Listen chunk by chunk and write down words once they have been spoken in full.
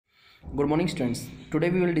Good morning, students. Today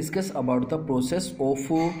we will discuss about the process of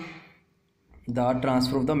the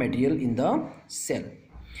transfer of the material in the cell.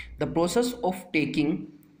 The process of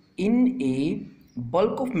taking in a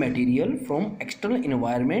bulk of material from external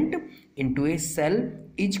environment into a cell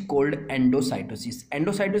is called endocytosis.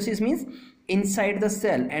 Endocytosis means inside the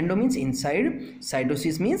cell. Endo means inside,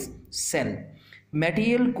 cytosis means cell.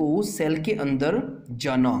 Material को cell के अंदर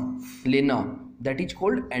जाना, लेना, that is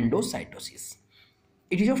called endocytosis.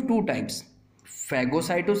 It is of two types,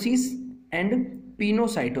 phagocytosis and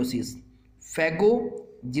pinocytosis. Phago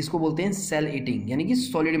जिसको बोलते हैं cell eating यानी कि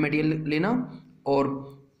सॉलिड मटेरियल लेना, और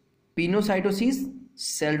pinocytosis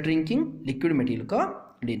cell drinking liquid material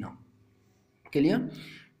का लेना. Clear?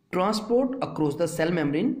 Transport across the cell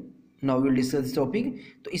membrane. Now will discuss this topic.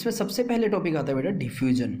 तो इसमें सबसे पहले टॉपिक आता है बेटा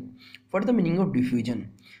diffusion. What the meaning of diffusion?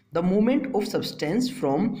 The movement of substance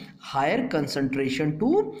from higher concentration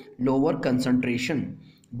to lower concentration,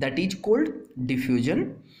 that is called diffusion.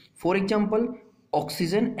 For example,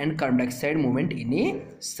 oxygen and carbon dioxide movement in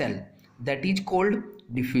A cell, that is called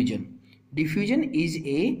diffusion. Diffusion is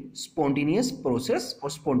a spontaneous process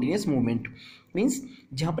और spontaneous movement means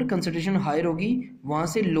जहाँ पर concentration higher होगी वहाँ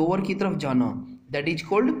से lower की तरफ जाना, that is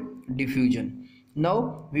called diffusion. Now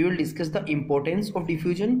we will discuss the importance of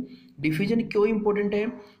diffusion. Diffusion क्यों इंपॉर्टेंट है?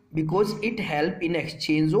 Because it help in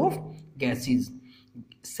exchange of gases.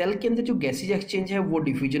 Cell के अंदर जो गैसेज एक्सचेंज है वो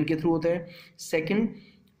डिफ्यूजन के थ्रू होता है. सेकेंड,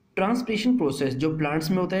 ट्रांसपिरेशन प्रोसेस जो प्लांट्स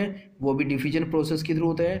में होता है वो भी डिफ्यूजन प्रोसेस के थ्रू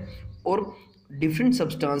होता है. और डिफरेंट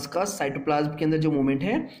सब्सटेंस का साइटोप्लाज्म के अंदर जो मूवमेंट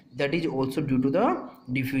है that is also due to the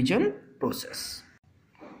diffusion process.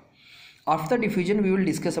 After diffusion we will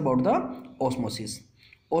discuss about the osmosis.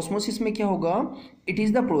 Osmosis में क्या होगा? It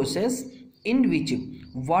is the process in which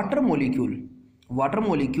water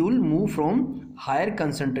molecule move from higher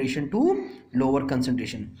concentration to lower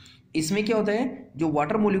concentration. इसमें क्या होता है, जो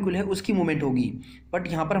water molecule है उसकी मूवमेंट होगी, बट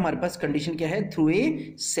यहाँ पर हमारे पास कंडीशन क्या है? Through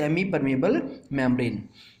a semi permeable membrane.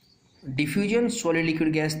 Diffusion solid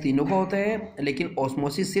liquid gas तीनों का होता है, लेकिन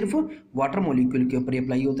ऑस्मोसिस सिर्फ वाटर मोलिक्यूल के ऊपर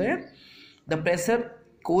अप्लाई होता है. The pressure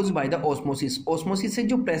cause by the osmosis. Osmosis से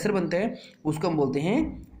जो प्रेशर बनता है उसको हम बोलते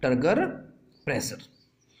हैं टर्गर प्रेशर.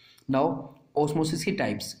 नाउ ऑस्मोसिस की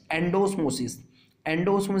types.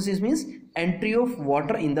 Endosmosis means entry of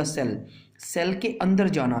water in the cell. Cell के अंदर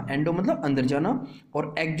जाना, एंडो मतलब अंदर जाना,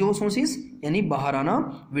 और एक्जोऑस्मोसिस यानी बाहर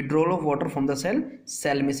आना, withdrawal of water from the cell,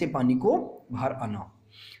 cell में से पानी को बाहर आना.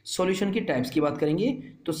 सॉल्यूशन की टाइप्स की बात करेंगे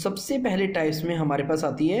तो सबसे पहले टाइप्स में हमारे पास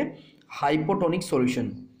आती है हाइपोटोनिक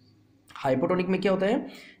सॉल्यूशन. हाइपोटोनिक में क्या होता है?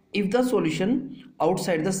 If the solution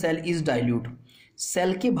outside the cell is dilute.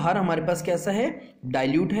 Cell के बाहर हमारे पास कैसा है?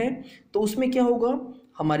 डाइल्यूट है. तो उसमें क्या होगा?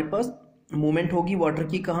 हमारे पास मूवमेंट होगी वाटर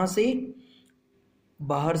की, कहाँ से?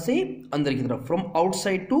 बाहर से अंदर की तरफ, फ्रॉम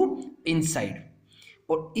आउटसाइड टू इनसाइड.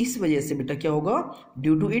 और इस वजह से बेटा क्या होगा?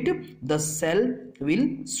 Due to it the cell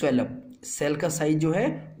will swell up. Cell का साइज जो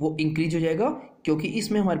है वो इंक्रीज हो जाएगा, क्योंकि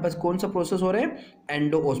इसमें हमारे पास कौन सा प्रोसेस हो रहा है?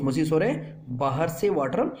 एंडोऑस्मोसिस हो रहा है. बाहर से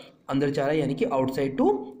वाटर अंदर जा रहा है, यानी कि outside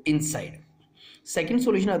to inside. Second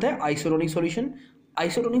solution आता है आइसोटोनिक सॉल्यूशन.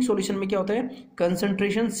 आइसोटोनिक सॉल्यूशन में क्या होता है?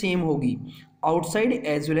 कंसंट्रेशन सेम होगी outside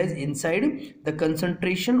as well as inside. The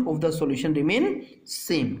concentration of the solution remain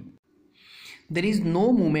same. There is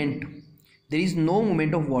no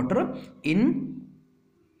movement of water in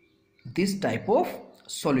this type of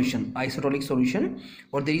solution, isotonic solution,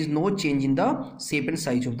 और there is no change in the shape and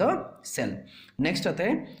size of the cell. Next आता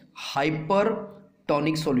है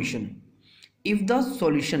hypertonic solution. If the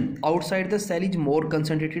solution outside the cell is more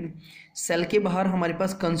concentrated, cell के बाहर हमारे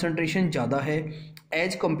पास concentration ज़्यादा है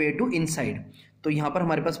as compare to inside, तो यहाँ पर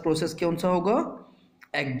हमारे पास प्रोसेस कौन सा होगा?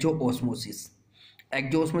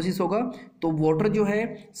 एक्जोऑस्मोसिस होगा. तो वाटर जो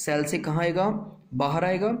है सेल से कहाँ आएगा? बाहर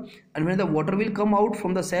आएगा. And when the water will come out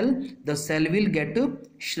from the cell will get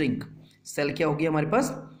shrink. Cell क्या होगी? हमारे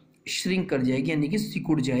पास श्रिंक कर जाएगी, यानी कि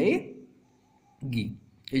सिकुड़ जाएगी.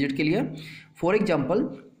 Is it clear? For example,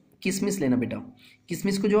 किशमिश लेना बेटा.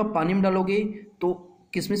 किशमिश को जो आप पानी में डालोगे तो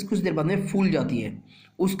किशमिश कुछ देर बाद में फूल जाती है.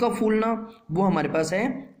 उसका फूलना वो हमारे पास है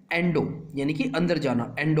एंडो, यानी कि अंदर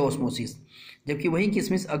जाना, एंडोऑस्मोसिस. जबकि वही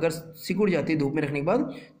किशमिश अगर सिकुड़ जाती है धूप में रखने के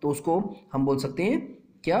बाद तो उसको हम बोल सकते हैं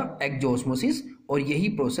क्या? एक्जोऑस्मोसिस. और यही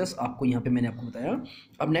प्रोसेस आपको यहाँ पे मैंने आपको बताया.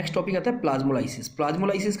 अब नेक्स्ट टॉपिक आता है प्लाज्मोलाइसिस.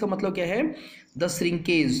 प्लाज्मोलाइसिस का मतलब क्या है? The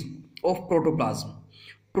shrinkage of protoplasm.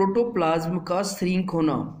 Protoplasm का श्रिंक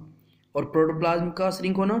होना, और प्रोटोप्लाज्म का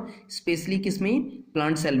श्रिंक होना स्पेशली किसमें?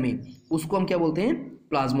 प्लांट सेल में. उसको हम क्या बोलते हैं?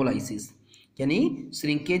 प्लाज्मोलाइसिस. यानी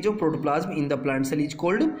shrinkage of protoplasm in the plant cell is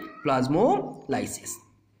called plasmolysis.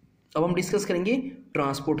 अब हम डिस्कस करेंगे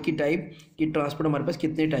ट्रांसपोर्ट की टाइप, कि ट्रांसपोर्ट हमारे पास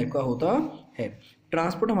कितने टाइप का होता है।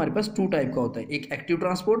 ट्रांसपोर्ट हमारे पास 2 टाइप का होता है। एक एक्टिव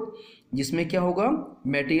ट्रांसपोर्ट, जिसमें क्या होगा,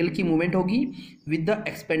 मटेरियल की मूवमेंट होगी with the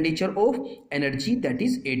expenditure of energy that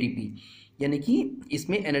is ATP, यानी कि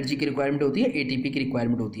इसमें एनर्जी की रिक्वायरमेंट होती है, एटीपी की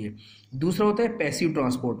रिक्वायरमेंट होती है। दूसरा होता है पैसिव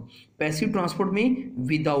ट्रांसपोर्ट। पैसिव ट्रांसपोर्ट में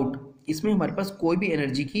विदाउट, इसमें हमारे पास कोई भी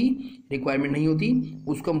एनर्जी की रिक्वायरमेंट नहीं होती,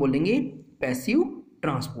 उसको हम बोलेंगे पैसिव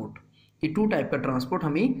ट्रांसपोर्ट। ये 2 टाइप का ट्रांसपोर्ट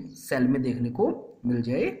हमें सेल में देखने को मिल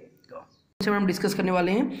जाएगा। हम डिस्कस करने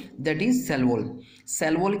वाले हैं that is cell wall.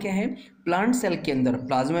 Cell wall क्या है? प्लांट सेल के अंदर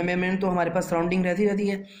प्लाज्मा मेम्ब्रेन तो हमारे पास सराउंडिंग रहती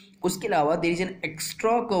है, उसके अलावा there is an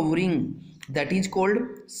extra covering that is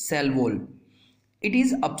called cell wall. It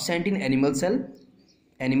is absent in animal cell.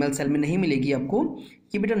 Animal cell में नहीं मिलेगी आपको।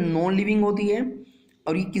 ये बेटा नॉन लिविंग होती है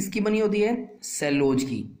और ये किसकी बनी होती है? सेलोज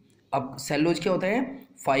की। अब सेलोज क्या होता है?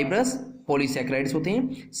 फाइब्रस पॉलीसैकेराइड्स होते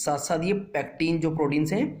हैं, साथ साथ ये पैक्टिन जो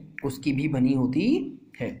प्रोटीन्स हैं उसकी भी बनी होती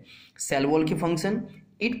है। सेल वॉल के function,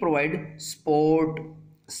 it provide support,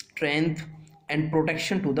 strength and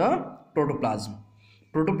protection to the protoplasm.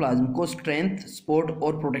 Protoplasm को स्ट्रेंथ, सपोर्ट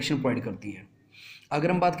और प्रोटेक्शन प्रोवाइड करती है।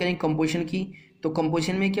 अगर हम बात करें कंपोजिशन की, तो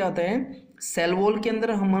कंपोजिशन में क्या आता है? सेल वॉल के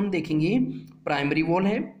अंदर हम देखेंगे प्राइमरी वॉल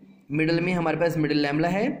है, मिडल में हमारे पास मिडिल लैमेला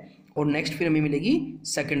है और नेक्स्ट फिर हमें मिलेगी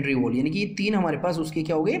सेकेंडरी वॉल, यानी कि ये 3 हमारे पास उसके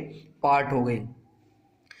क्या हो गए? पार्ट हो गए।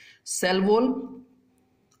 सेल वॉल,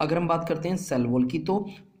 अगर हम बात करते हैं सेल वॉल की, तो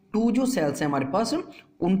 2 जो सेल्स हैं हमारे पास,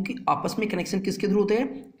 उनकी आपस में कनेक्शन किसके थ्रू होते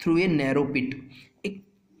हैं? थ्रू ए नैरो पिट। एक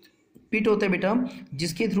पिट होता है बेटा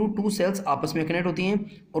जिसके थ्रू 2 सेल्स आपस में कनेक्ट होती हैं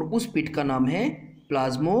और उस पिट का नाम है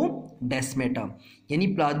प्लाज्मोडेस्माटा। यानी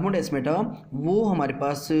प्लाज्मोडेस्माटा वो हमारे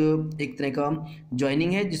पास एक तरह का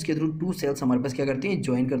ज्वाइनिंग है जिसके थ्रू 2 सेल्स हमारे पास क्या करती हैं?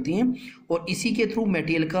 ज्वाइन करती हैं और इसी के थ्रू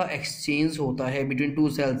मटेरियल का एक्सचेंज होता है बिटवीन 2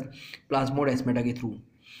 सेल्स प्लाज्मोडेस्माटा के थ्रू।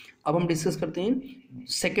 अब हम डिस्कस करते हैं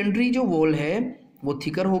सेकेंडरी जो वॉल है वो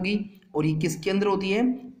थिकर होगी और ये किसके अंदर होती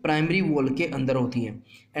है? प्राइमरी वॉल के अंदर होती है।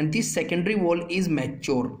 And this secondary wall is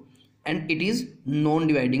mature and it is non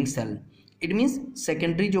dividing cell. It means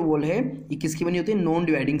secondary जो वॉल है ये किसकी बनी होती है? नॉन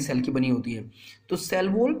डिवाइडिंग सेल की बनी होती है। तो सेल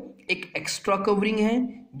वॉल एक एक्स्ट्रा कवरिंग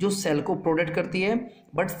है जो सेल को प्रोटेक्ट करती है,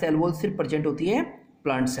 बट सेल वॉल सिर्फ प्रेजेंट होती है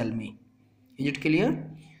प्लांट सेल में। Is it clear?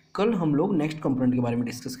 कल हम लोग नेक्स्ट कंपोनेंट के बारे में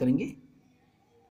डिस्कस करेंगे।